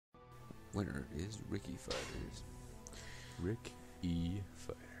Winner is Ricky Fighters. Rick E.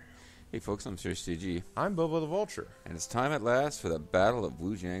 Fighter. Hey folks, I'm Sir CG. I'm Bobo the Vulture. And it's time at last for the Battle of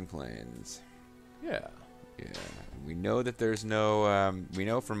Wu Zhang Plains. Yeah. Yeah. We know that there's no, we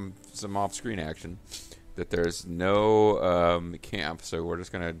know from some off-screen action that there's no camp, so we're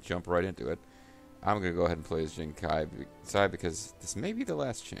just going to jump right into it. I'm going to go ahead and play as Jin Kai because this may be the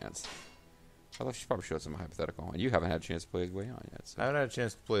last chance. Although she probably showed some hypothetical. And you haven't had a chance to play as Wei On yet. So. I haven't had a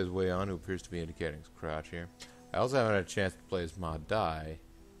chance to play as Wei On, who appears to be indicating his crouch here. I also haven't had a chance to play as Ma Dai.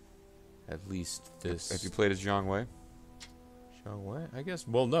 At least this... Have you played as Zhang Wei? Zhang Wei? I guess...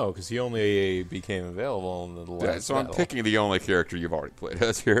 Well, no, because he only became available in the last so I'm battle. picking the only character you've already played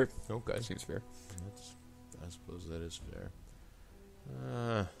as here. Okay. That seems fair. I suppose that is fair.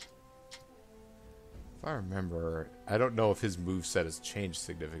 If I remember, I don't know if his moveset has changed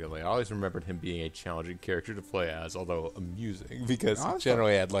significantly. I always remembered him being a challenging character to play as, although amusing, because he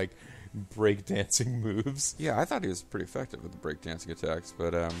generally had, like, breakdancing moves. Yeah, I thought he was pretty effective with the breakdancing attacks,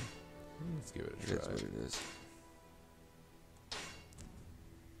 but, let's give it a try. That's what it is.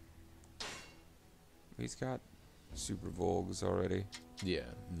 He's got Super Volgs already. Yeah,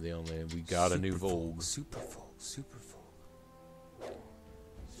 we got a new Volg. Super Volg, Super Volg.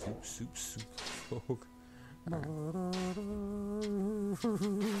 Super Volg.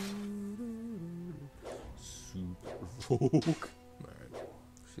 Super Volg. Alright.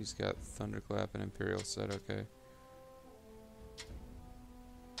 She's got Thunderclap and Imperial set, okay.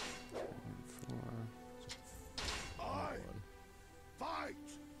 Fight!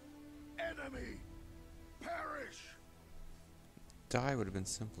 Enemy! Perish! Die would have been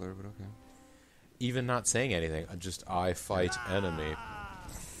simpler, but okay. Even not saying anything, just I fight enemy.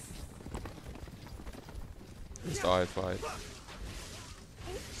 Just I fight.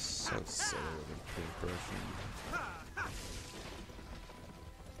 So silly with a paintbrush.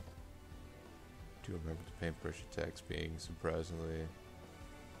 Do you remember the paintbrush attacks being surprisingly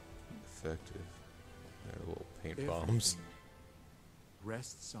effective? They're little paint bombs.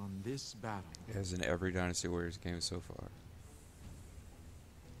 Rests on this battle. As in every Dynasty Warriors game so far.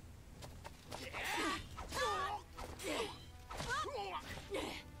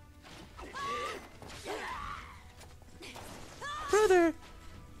 Brother!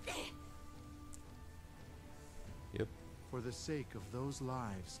 Yep. For the sake of those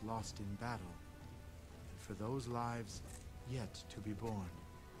lives lost in battle, and for those lives yet to be born.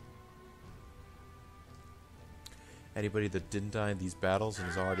 Anybody that didn't die in these battles and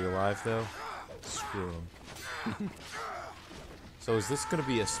is already alive, though, screw them. So is this going to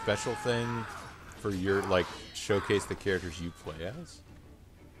be a special thing for your, like, showcase the characters you play as?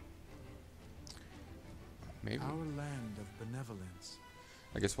 Maybe. Our land of benevolence.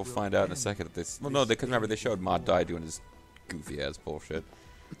 I guess we'll find out in a second if this... Well, no, because remember, they showed Ma Dai doing his goofy-ass bullshit.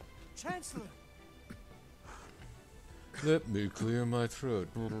 Chancellor! Let me clear my throat.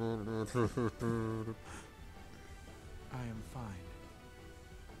 I am fine.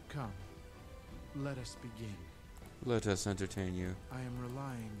 Come, let us begin. Let us entertain you. I am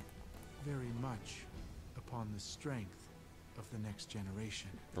relying very much upon the strength of the next generation.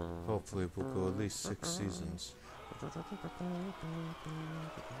 Hopefully we'll go at least 6 seasons. The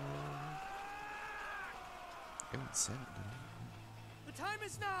time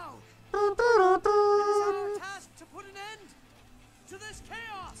is now! It is our task to put an end to this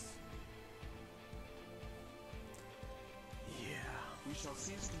chaos! We shall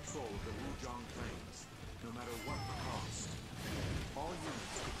seize control of the Wu Zhang Plains, no matter what the cost. All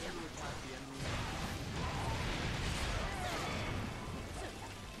units prepare to attack the enemy.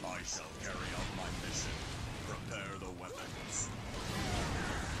 I shall carry out my mission. Prepare the weapons.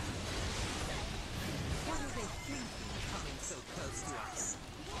 What do they think coming so close to us?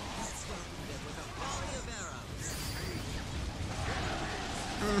 Let's welcome them with a volley of arrows.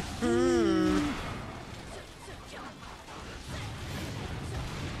 You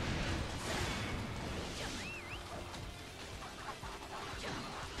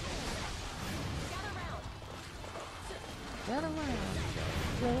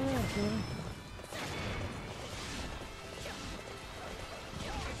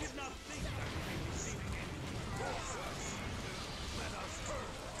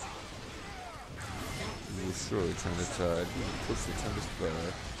will surely turn the tide. You will push the tempest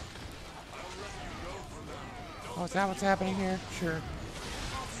better. Oh, is that what's happening here? Sure. As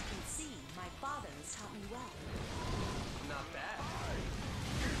you can see, my father has taught me well. Not bad.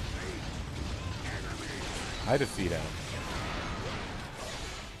 I defeat him.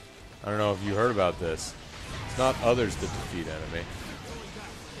 I don't know if you heard about this. It's not others that defeat enemy.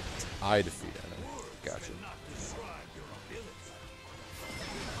 I defeat enemy. Gotcha. I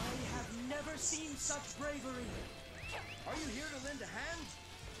have seen such bravery. Are you here to lend a hand?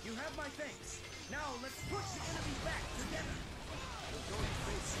 You have my thanks. Now let's push the enemy back together. We're going to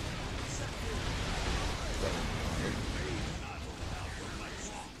face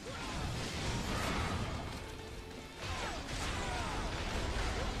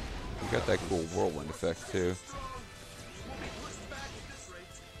You got that cool whirlwind effect too. We'll be pushed back at this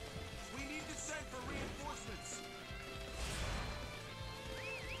rate. We need to send for reinforcements.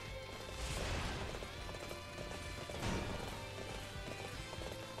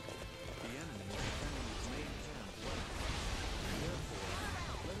 The enemy is defending its main camp well. Therefore,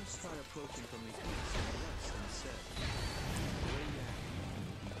 let us try approaching from the east and west instead. Wei Yan,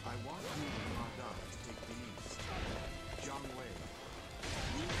 I want you and Ma Dai to take the east. Zhang Wei,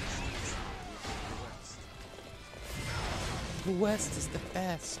 you and Sima Yi will take the west. The West is the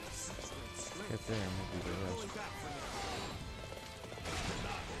best. Straight. Get there, maybe the Going West. back for now.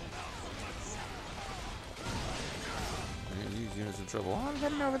 These units in trouble. Oh, I'm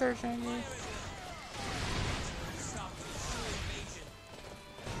heading over there, Shang-Yi.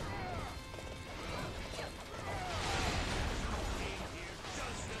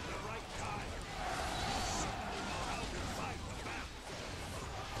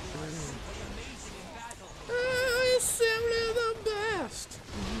 Simply the best.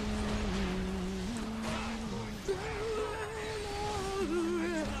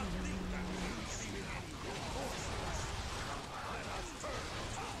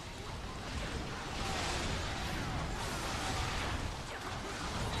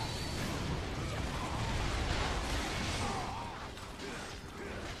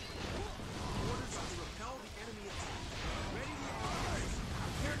 Orders are to repel the enemy attack. Ready to arms.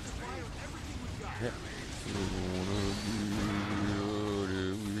 Prepared to fire everything we've got.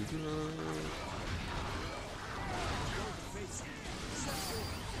 Going to face him. Step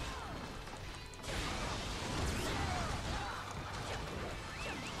forward.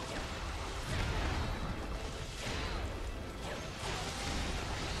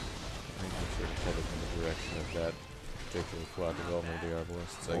 I think we should have headed in the direction of that particular plot development of the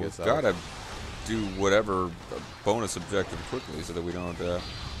Arbalists. I Well, guess we've gotta do whatever bonus objective quickly so that we don't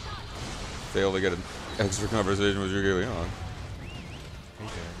fail to get an extra conversation with Zhuge Liang.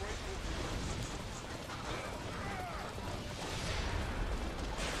 Okay.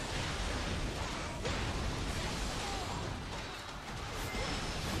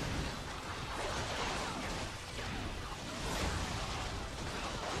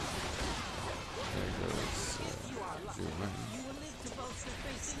 There goes Zhu Wen. You will live to boast of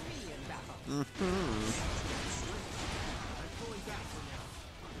facing me in battle. I'm pulling back for now.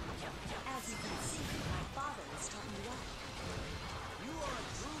 As you can see, my father is taught me well. You are a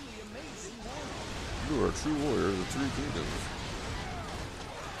truly amazing warrior. You are a true warrior of the Three Kingdoms.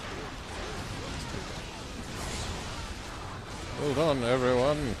 Well done,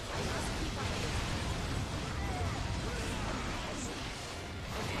 everyone.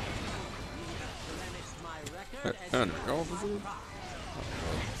 Blemished my record as And you will officer. my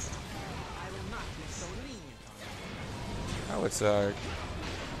pride. I will not be so lenient on you. Oh, it's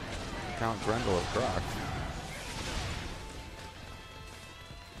Count Grendel of Croc.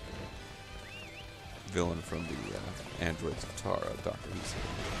 Villain from the Androids of Tara, Dr. Who's.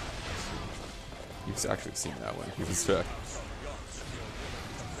 You've actually seen that one. He was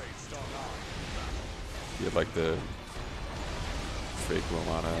he had like the fake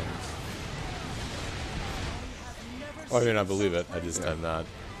Romana. Oh, I mean, I believe it. I just am not.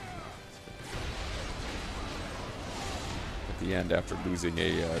 At the end, after losing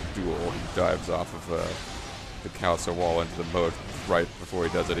a duel, he dives off of the castle wall into the moat. Right before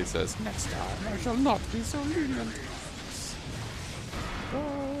he does it, he says, "Next time, I shall not be so lenient."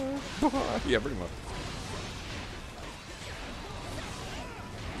 Yeah, pretty much.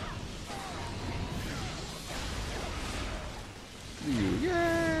 Liu,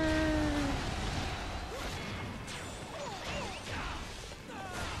 yay!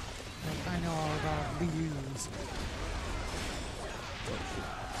 I know all about Liu's.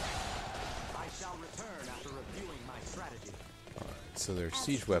 I shall return after reviewing my strategy. So there's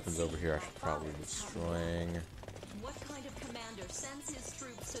siege weapons over here. I should probably be destroying. What kind of commander sends his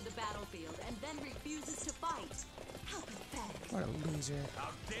troops to the battlefield and then refuses to fight? How pathetic. What a loser. How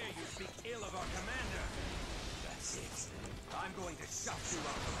dare you speak ill of our commander? That's it. I'm going to shut you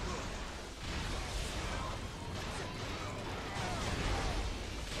up for good.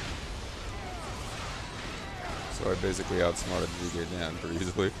 So I basically outsmarted Zhuge Dan pretty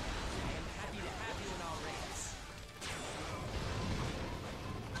easily. I am happy to have you in our ranks.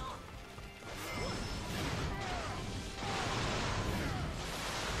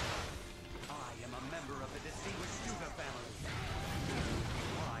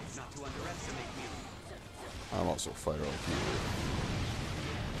 also a fighter like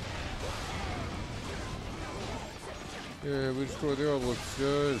you. Yeah, we destroyed the obelisks,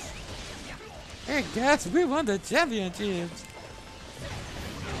 guys. Hey guys, we won the championships!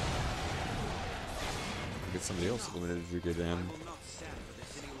 Get somebody else eliminated to get in. I will not stand for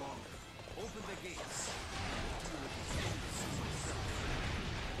this any longer. Open the gates.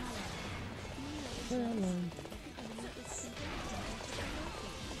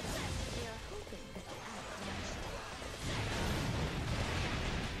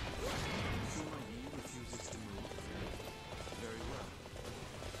 Sima Yi refuses to move. Very well.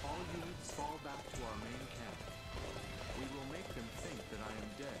 All units fall back to our main camp. We will make them think that I am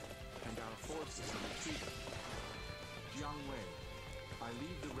dead, and our forces are retreating. Jiang Wei, I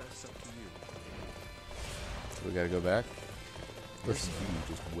leave the rest up to you. So we gotta go back? Or should we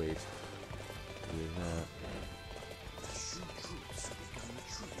just wait? Do that. The Shu troops have begun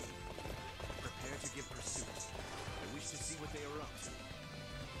retreating. Prepare to give pursuit. I wish to see what they are up to.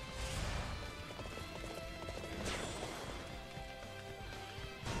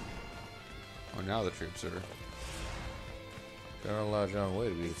 Oh, now the troops are. Don't allow John Wei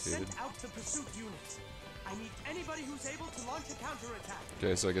to be defeated. Send out the pursuit units. I need anybody who's able to launch a counterattack.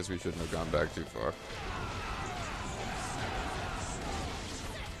 Okay, so I guess we shouldn't have gone back too far.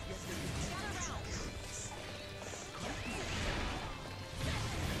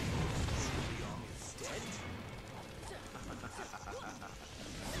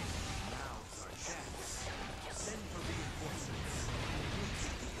 Now's our chance. Send for reinforcements.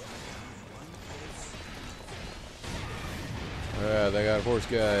 Yeah, they got horse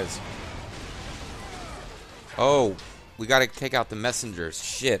guys. Oh, we gotta take out the messengers.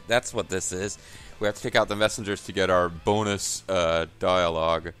 Shit, that's what this is. We have to take out the messengers to get our bonus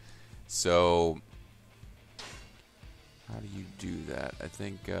dialogue. So, how do you do that? I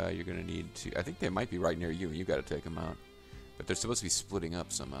think you're gonna need to. I think they might be right near you, and you gotta take them out. But they're supposed to be splitting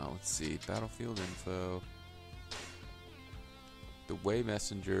up somehow. Let's see. Battlefield info. The way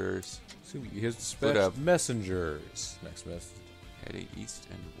messengers. So here's the Split special up. messengers. Next message. Heading east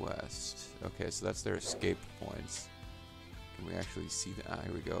and west. Okay, so that's their escape points. Can we actually see that? Ah,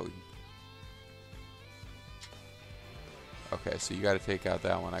 here we go. Okay, so you got to take out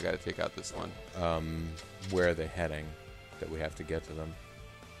that one. I got to take out this one. Where are they heading? That we have to get to them.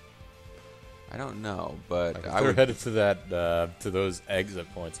 I don't know, but Like, if I they're would. headed to that to those exit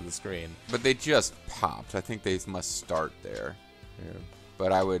points of the screen. But they just popped. I think they must start there. Yeah.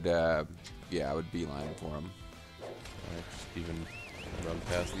 But I would, yeah, I would beeline for them. Alright, just even run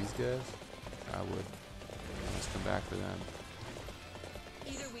past these guys. I would. Let's come back for them.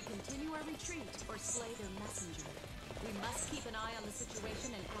 Either we continue our retreat or slay their messenger. We must keep an eye on the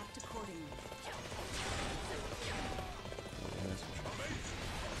situation and act accordingly.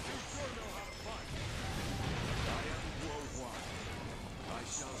 I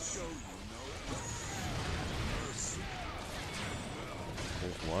shall show you no mercy.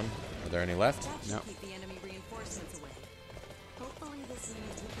 There's one. Are there any left? That should No. keep the enemy reinforcements away. Hopefully this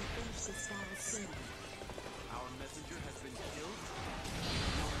means we can finish this battle soon. Our messenger has been killed.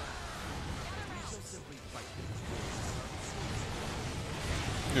 We shall simply fight them.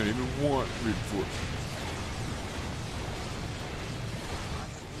 You don't even want reinforcements.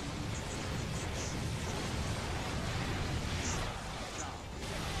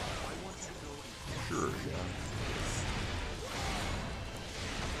 Sure, yeah.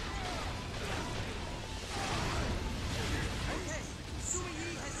 Okay, Sima Yi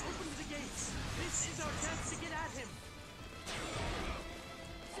has opened the gates. This is our chance to get at him.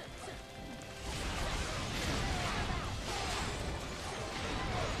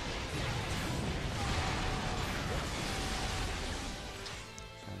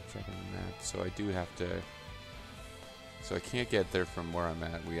 I'm checking the map. So I do have to. So I can't get there from where I'm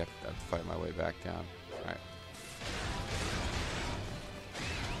at. We have to fight my way back down. All right.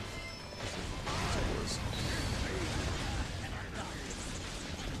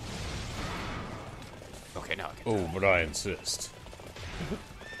 Okay, now I can. Oh, but I insist.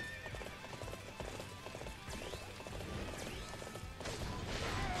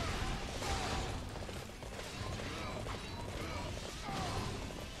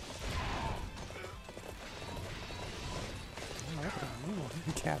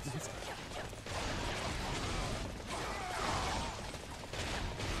 Captains.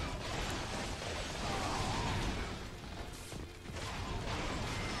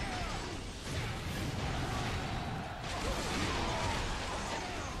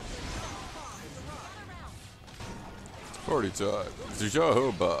 Party time.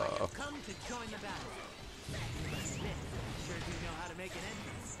 Zajahoba. Come to join the battle. You must admit, you sure do know how to make an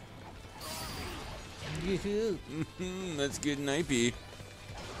entrance. Let's get knifey.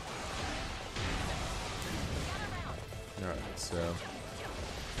 Alright, so.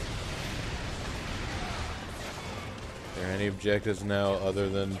 Are there any objectives now other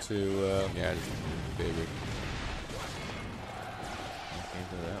than to, Yeah, just baby. Can't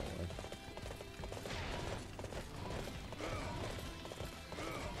do that one.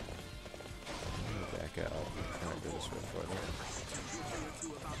 Back out. I'm trying to do this real quick.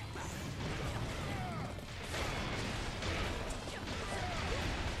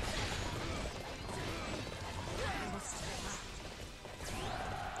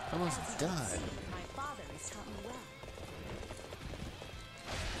 Almost died. My father has taught me well.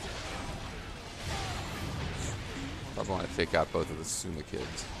 Probably want to take out both of the Suma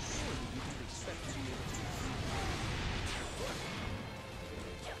kids.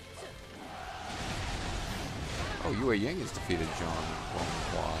 Oh, Yue Yang has defeated Zhang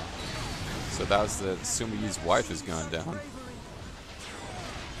Plains. So that was the Sima Yi's wife has gone down.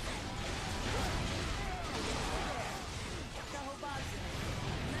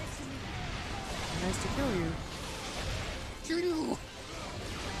 Nice to kill you. Choo-doo.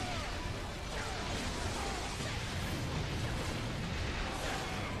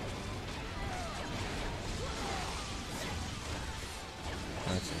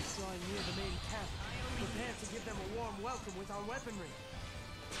 Drawing near the main camp. Prepare to give them a warm welcome with our weaponry.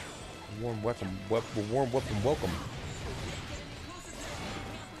 Warm weapon, welcome.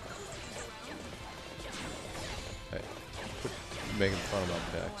 Hey, quit making fun of my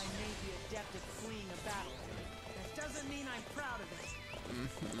Though packs. I may be adept at fleeing a battle, that doesn't mean I'm proud of it.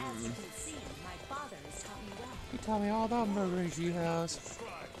 As you can see, my father has taught me well. You taught me all about murdering Jihos.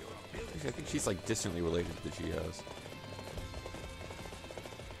 I think she's like distantly related to the Jihos.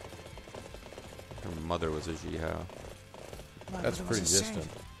 Her mother was a Jiho. That's pretty distant.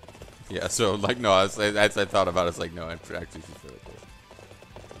 Yeah, so like no, as I thought about it, it's like no, actually she's really close.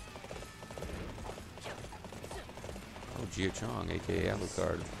 Oh, Jia Chong, aka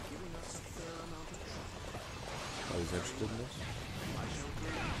Alucard. I was interested in this.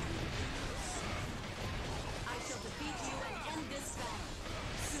 I shall defeat you and end this battle.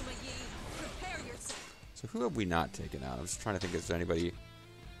 Sima Yi, prepare yourself. So who have we not taken out? I'm just trying to think. Is there anybody?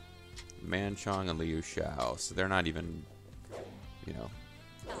 Man Chong and Liu Xiao. So they're not even, you know.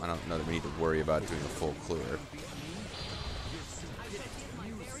 I don't know that we need to worry about doing a full clear.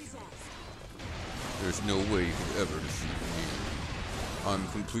 There's no way you could ever defeat me. I'm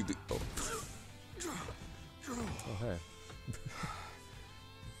completely. Oh. Oh, hey.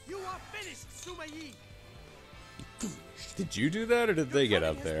 You are finished, Sima Yi. Did you do that, or did they get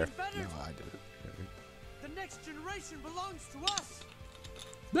up there? No, I did it. The next generation belongs to us.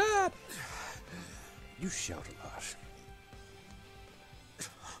 Ah! You shout a lot.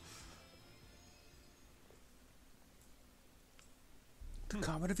 The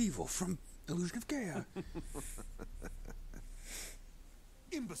Comet of Evil from Illusion of Gaia.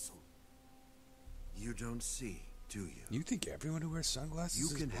 Imbecile. You don't see, do you? You think everyone who wears sunglasses You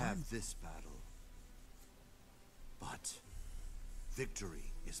is can blind? have this battle. But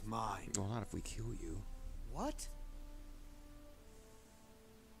victory is mine. Well, not if we kill you. What?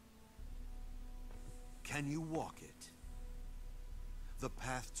 Can you walk it? The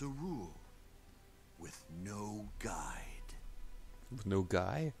path to rule with no guide. With no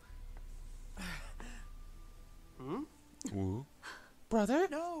guy? Woo. Brother?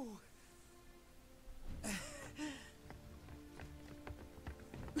 No.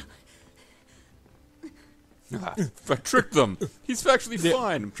 I tricked them. He's actually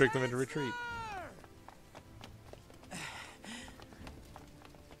fine. Trick them into retreat.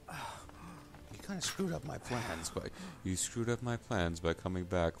 You kind of screwed up my plans by coming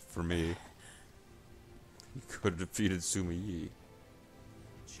back for me. You could have defeated Sima Yi.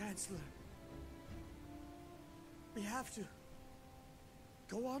 Chancellor. We have to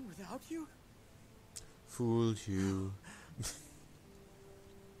go on without you? Fooled you.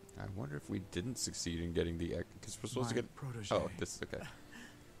 I wonder if we didn't succeed in getting the... Because we're supposed to My get... protege. Oh, this is okay.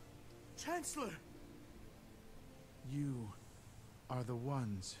 Chancellor! You are the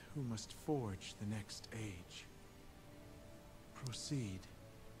ones who must forge the next age. Proceed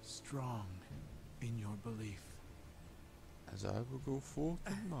strong in your belief. As I will go forth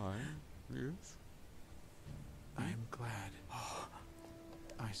in mine, yes. I am glad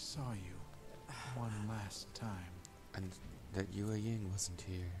I saw you one last time. And that Yue Ying wasn't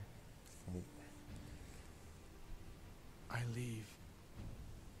here. I leave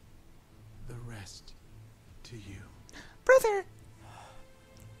the rest to you. Brother!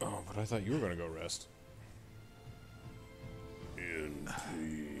 Oh, but I thought you were going to go rest. In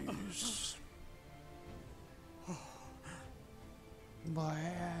peace. My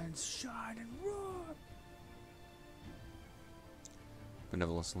hands shine and roar.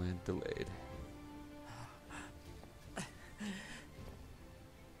 Benevolence land delayed.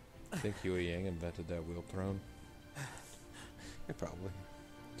 I think Yue Yang invented that wheel throne. Yeah, probably.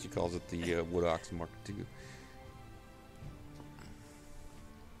 She calls it the Wood Ox Mark II.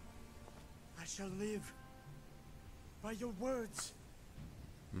 I shall live by your words.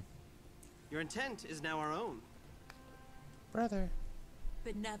 Your intent is now our own. Brother.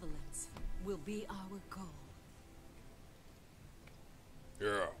 Benevolence will be our goal.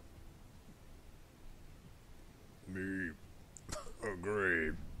 Yeah. Me.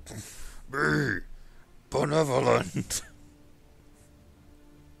 Agree. Be benevolent.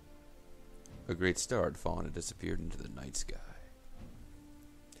 A great star had fallen and disappeared into the night sky.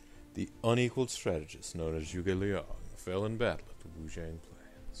 The unequaled strategist known as Zhuge Liang fell in battle at the Wu Zhang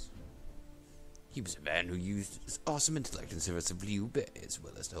Plains. He was a man who used his awesome intellect in service of Liu Bei, as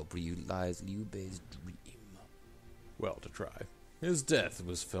well as to help realize Liu Bei's dream. Well, to try. His death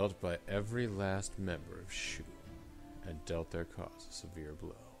was felt by every last member of Shu, and dealt their cause a severe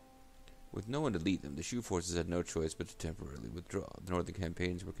blow. With no one to lead them, the Shu forces had no choice but to temporarily withdraw. The northern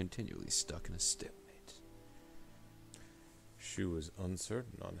campaigns were continually stuck in a stalemate. Shu was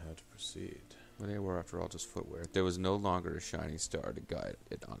uncertain on how to proceed. Well, they were, after all, just footwear. There was no longer a shining star to guide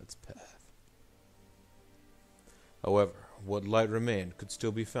it on its path. However, what light remained could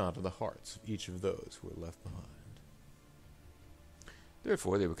still be found in the hearts of each of those who were left behind.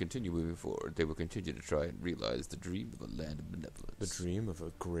 Therefore, they would continue moving forward. They would continue to try and realize the dream of a land of benevolence. The dream of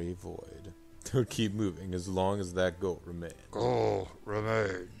a gray void. They would keep moving as long as that goal remained. Goal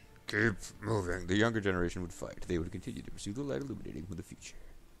remain. Keep moving. The younger generation would fight. They would continue to pursue the light illuminating with the future.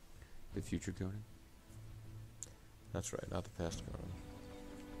 The future, Conan? That's right, not the past, Conan.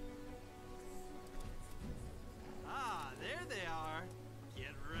 Ah, there they are.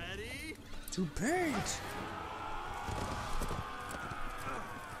 Get ready. To paint!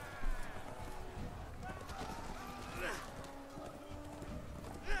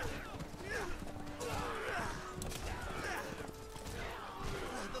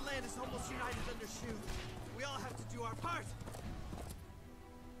 The land is almost united under Shu. We all have to do our part.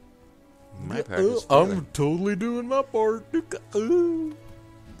 My part is I'm totally doing my part.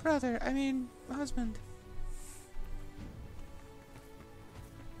 brother, I mean, husband.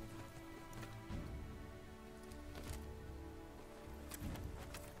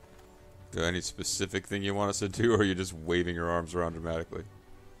 Any specific thing you want us to do, or are you just waving your arms around dramatically?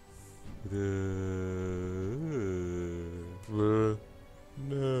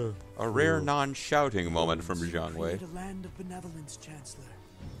 No. A rare non-shouting moment from Zhang Wei. Create a land of benevolence, Chancellor.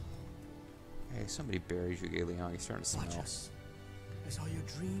 Hey, somebody bury Zhuge Liang. He's starting to smell. Watch us, as all your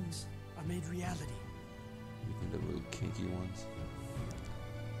dreams are made reality. Even the little kinky ones.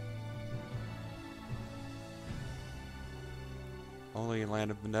 Only a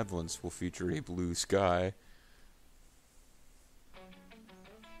land of benevolence will feature a blue sky.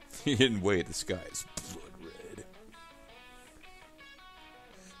 He didn't wait. The sky is blood red.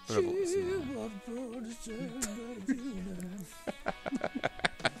 I don't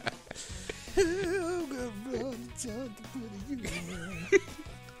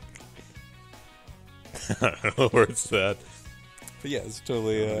know where it's at. But yeah, it's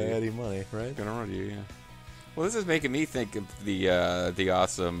totally Eddie Money, right? Gonna run you, yeah. Well, this is making me think of the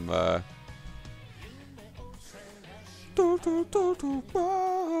awesome. The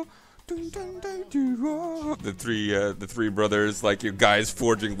three brothers, like you guys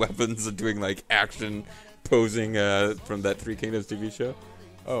forging weapons and doing like action posing from that Three Kingdoms TV show.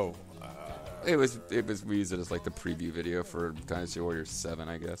 Oh, It was we used it as like the preview video for Dynasty Warriors 7,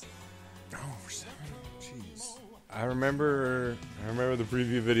 I guess. jeez. I remember the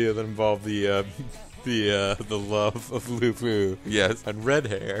preview video that involved the love of Lufu. Yes. And red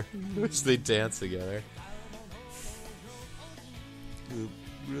hair, which they dance together.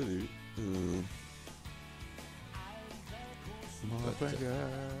 Really?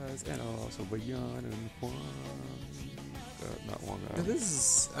 And also Bayan and Juan. Not Juan.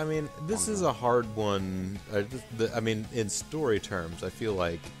 This is a hard one. In story terms, I feel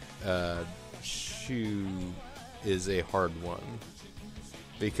like Shu is a hard one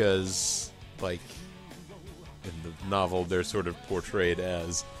because, like, in the novel, they're sort of portrayed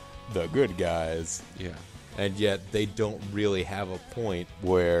as the good guys. Yeah. And yet they don't really have a point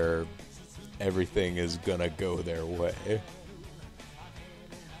where everything is gonna go their way.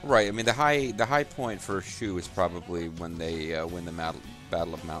 Right. I mean, the high point for Shu is probably when they win the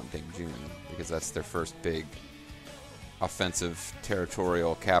Battle of Mount Dingjun, because that's their first big offensive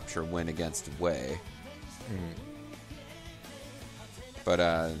territorial capture win against Wei.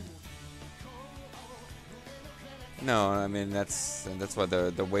 But no, I mean that's why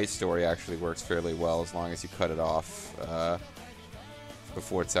the Wei story actually works fairly well as long as you cut it off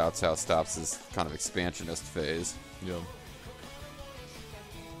before Cao Cao stops his kind of expansionist phase. Yeah.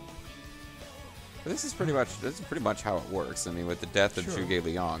 But this is pretty much how it works. I mean, with the death of Zhuge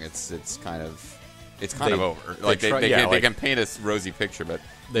Liang, it's kind of over. Like they can paint a rosy picture, but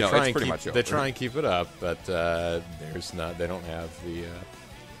they no, try it's and pretty keep, much over. They try and keep it up, but there's not. They don't have the.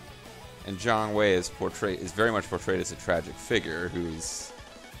 And Zhang Wei is very much portrayed as a tragic figure who's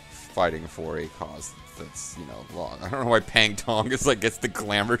fighting for a cause that's long. I don't know why Pang Tong gets the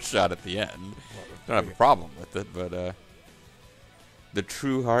glamour shot at the end. Don't have a problem with it, but the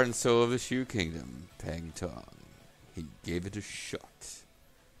true heart and soul of the Shu Kingdom, Pang Tong, he gave it a shot.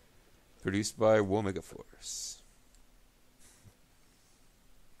 Produced by Womega Force.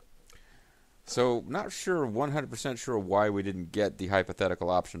 So, not sure, 100% sure why we didn't get the hypothetical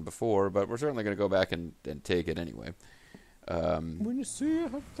option before, but we're certainly going to go back and take it anyway. When you see a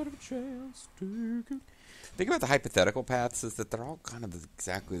hypothetical chance, take it. Think about the hypothetical paths is that they're all kind of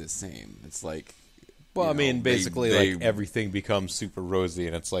exactly the same. It's like... Well, I mean, basically, everything becomes super rosy,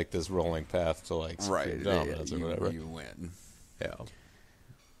 and it's like this rolling path to, right, dominance or whatever. You win. Yeah.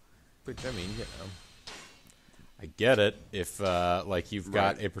 Which, I mean, I get it if, you've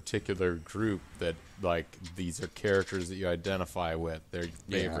got a particular group that, these are characters that you identify with, they're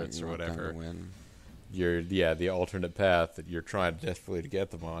favorites or whatever. Win. The alternate path that you're trying desperately to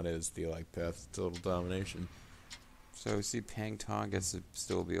get them on is the, path to total domination. So, we see Pang Tong gets to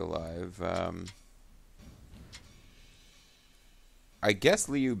still be alive. I guess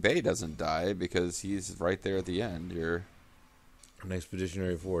Liu Bei doesn't die because he's right there at the end. An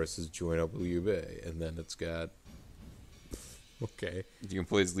expeditionary force is join up with Liu Bei, and then it's got... Okay. You can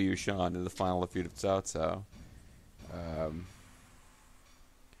play as Liu Shan in the final defeat of Cao Cao.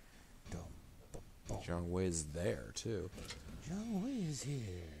 Zhang Wei is there, too. Zhang Wei is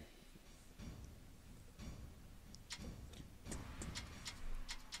here.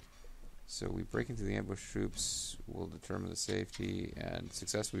 So we break into the ambush troops. We'll determine the safety and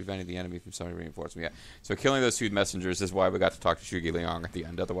successfully preventing the enemy from sending reinforcement. Yeah. So killing those 2 messengers is why we got to talk to Zhuge Liang at the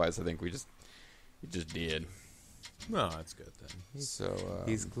end. Otherwise, I think we just did. No, that's good then.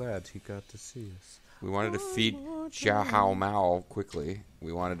 He's glad he got to see us. We wanted to defeat Jia Hao Mao quickly.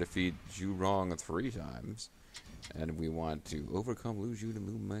 We wanted to defeat Zhu Rong 3 times. And we want to overcome Lu Zhu and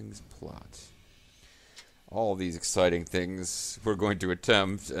Lu Meng's plot. All these exciting things we're going to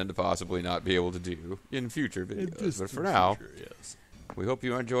attempt and possibly not be able to do in future videos. But for now, we hope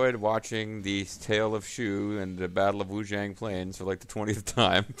you enjoyed watching the Tale of Shu and the Battle of Wu Zhang Plains for the 20th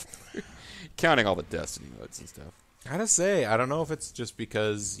time. Counting all the Destiny modes and stuff. I gotta say, I don't know if it's just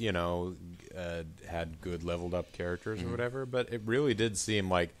because, had good leveled up characters or whatever, but it really did seem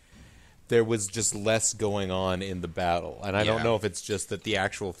like there was just less going on in the battle. And I don't know if it's just that the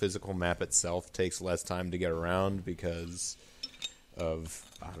actual physical map itself takes less time to get around because of,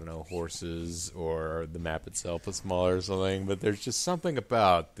 horses or the map itself is smaller or something. But there's just something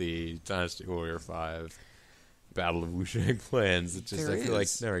about the Dynasty Warrior 5 Battle of Wu Zhang Plains that just, I feel like,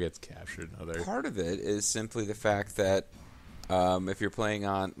 never gets captured in other... Part of it is simply the fact that if you're playing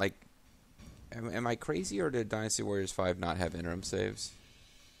on, am I crazy or did Dynasty Warriors 5 not have interim saves?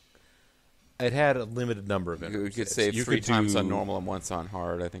 It had a limited number of interim You could saves. save 3 times on normal and once on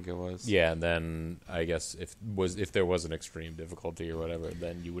hard, I think it was. Yeah, and then I guess if there was an extreme difficulty or whatever,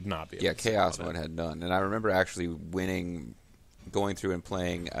 then you would not be able to Chaos mode had none. And I remember actually going through and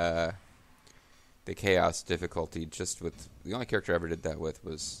playing the Chaos difficulty just with... The only character I ever did that with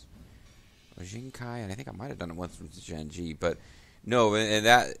was Jin Kai, and I think I might have done it once with Gen G, but no, and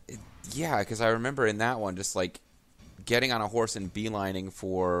that... Yeah, because I remember in that one just getting on a horse and beelining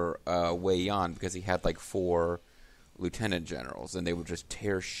for Wei Yan because he had 4 lieutenant generals and they would just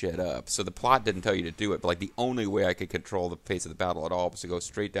tear shit up. So the plot didn't tell you to do it, but the only way I could control the pace of the battle at all was to go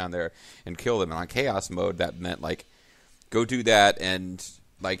straight down there and kill them. And on Chaos mode, that meant go do that, and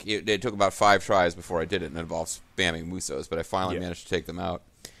it took about 5 tries before I did it, and it involved spamming Musos, but I finally managed to take them out.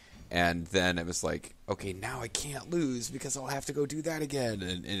 And then it was okay, now I can't lose because I'll have to go do that again,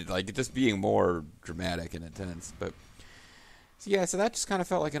 and it just being more dramatic and intense, but. So that just kind of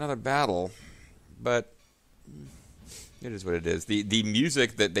felt like another battle, but it is what it is. The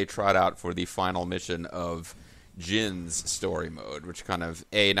music that they trot out for the final mission of Jin's story mode, which kind of,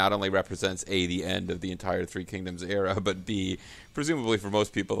 A, not only represents, A, the end of the entire Three Kingdoms era, but B, presumably for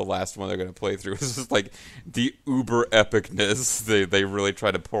most people, the last one they're going to play through is just the uber epicness they really try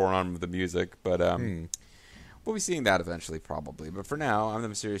to pour on with the music, but we'll be seeing that eventually, probably. But for now, I'm the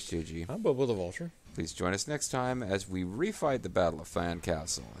Mysterious Chuji. I'm Bobo the Vulture. Please join us next time as we refight the Battle of Fan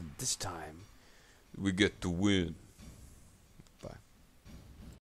Castle. And this time, we get to win.